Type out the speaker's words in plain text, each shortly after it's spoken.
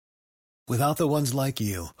Without the ones like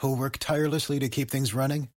you, who work tirelessly to keep things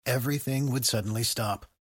running, everything would suddenly stop.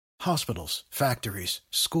 Hospitals, factories,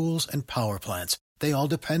 schools, and power plants, they all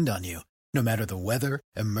depend on you. No matter the weather,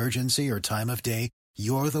 emergency, or time of day,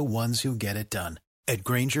 you're the ones who get it done. At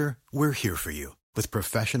Grainger, we're here for you with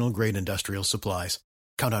professional-grade industrial supplies.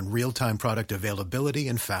 Count on real-time product availability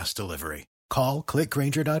and fast delivery. Call, click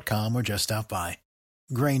Grainger.com, or just stop by.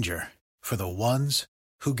 Grainger, for the ones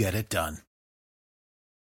who get it done.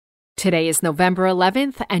 Today is November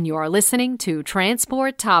 11th, and you are listening to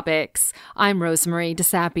Transport Topics. I'm Rosemarie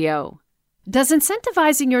DeSapio. Does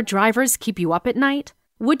incentivizing your drivers keep you up at night?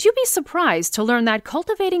 Would you be surprised to learn that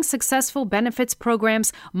cultivating successful benefits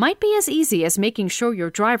programs might be as easy as making sure your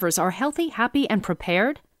drivers are healthy, happy, and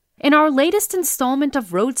prepared? In our latest installment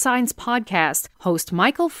of Road Signs podcast, host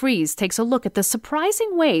Michael Freeze takes a look at the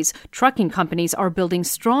surprising ways trucking companies are building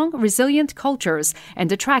strong, resilient cultures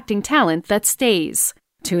and attracting talent that stays.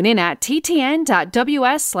 Tune in at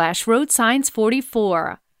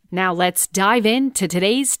ttn.ws/roadsigns44. Now let's dive into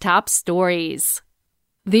today's top stories.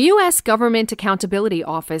 The U.S. Government Accountability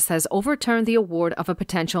Office has overturned the award of a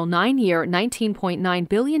potential 9-year, $19.9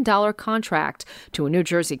 billion contract to a New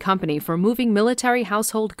Jersey company for moving military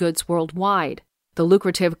household goods worldwide. The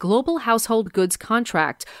lucrative Global Household Goods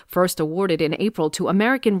contract, first awarded in April to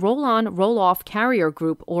American Roll-On Roll-Off Carrier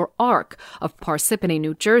Group, or ARC, of Parsippany,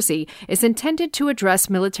 New Jersey, is intended to address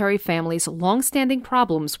military families' long-standing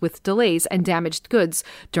problems with delays and damaged goods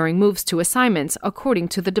during moves to assignments, according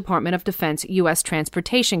to the Department of Defense U.S.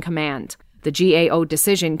 Transportation Command. The GAO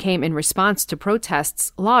decision came in response to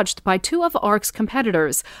protests lodged by two of ARC's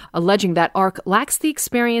competitors, alleging that ARC lacks the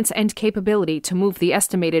experience and capability to move the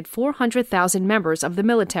estimated 400,000 members of the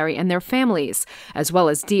military and their families, as well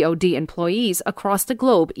as DoD employees across the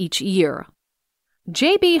globe each year.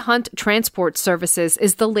 J.B. Hunt Transport Services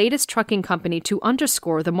is the latest trucking company to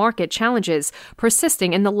underscore the market challenges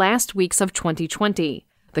persisting in the last weeks of 2020.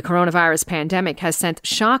 The coronavirus pandemic has sent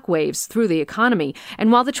shockwaves through the economy,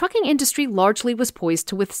 and while the trucking industry largely was poised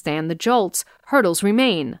to withstand the jolts, hurdles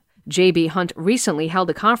remain. J.B. Hunt recently held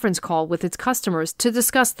a conference call with its customers to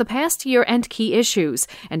discuss the past year and key issues,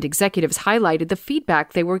 and executives highlighted the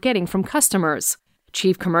feedback they were getting from customers.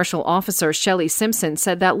 Chief Commercial Officer Shelley Simpson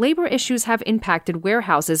said that labor issues have impacted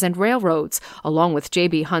warehouses and railroads, along with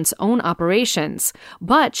J.B. Hunt's own operations.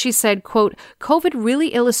 But, she said, quote, COVID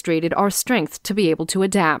really illustrated our strength to be able to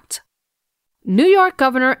adapt. New York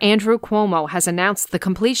Governor Andrew Cuomo has announced the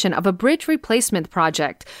completion of a bridge replacement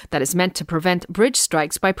project that is meant to prevent bridge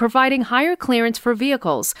strikes by providing higher clearance for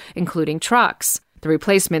vehicles, including trucks. The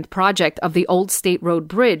replacement project of the Old State Road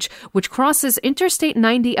Bridge, which crosses Interstate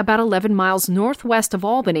 90 about 11 miles northwest of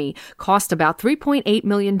Albany, cost about $3.8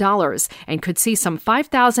 million and could see some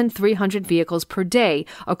 5,300 vehicles per day,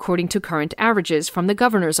 according to current averages from the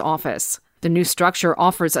governor's office. The new structure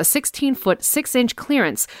offers a 16-foot, 6-inch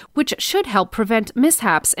clearance, which should help prevent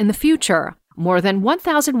mishaps in the future. More than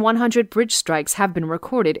 1,100 bridge strikes have been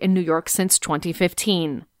recorded in New York since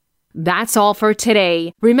 2015. That's all for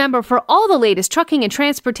today. Remember, for all the latest trucking and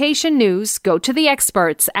transportation news, go to the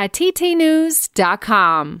experts at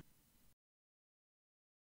ttnews.com.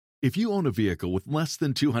 If you own a vehicle with less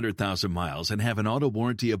than 200,000 miles and have an auto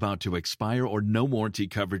warranty about to expire or no warranty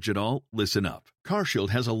coverage at all, listen up. CarShield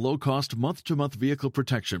has a low-cost month-to-month vehicle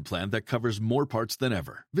protection plan that covers more parts than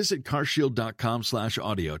ever. Visit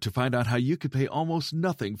carshield.com/audio to find out how you could pay almost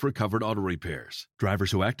nothing for covered auto repairs.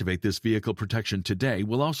 Drivers who activate this vehicle protection today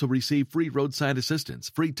will also receive free roadside assistance,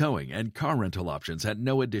 free towing, and car rental options at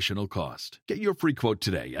no additional cost. Get your free quote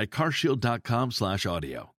today at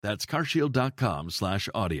carshield.com/audio. That's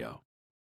carshield.com/audio.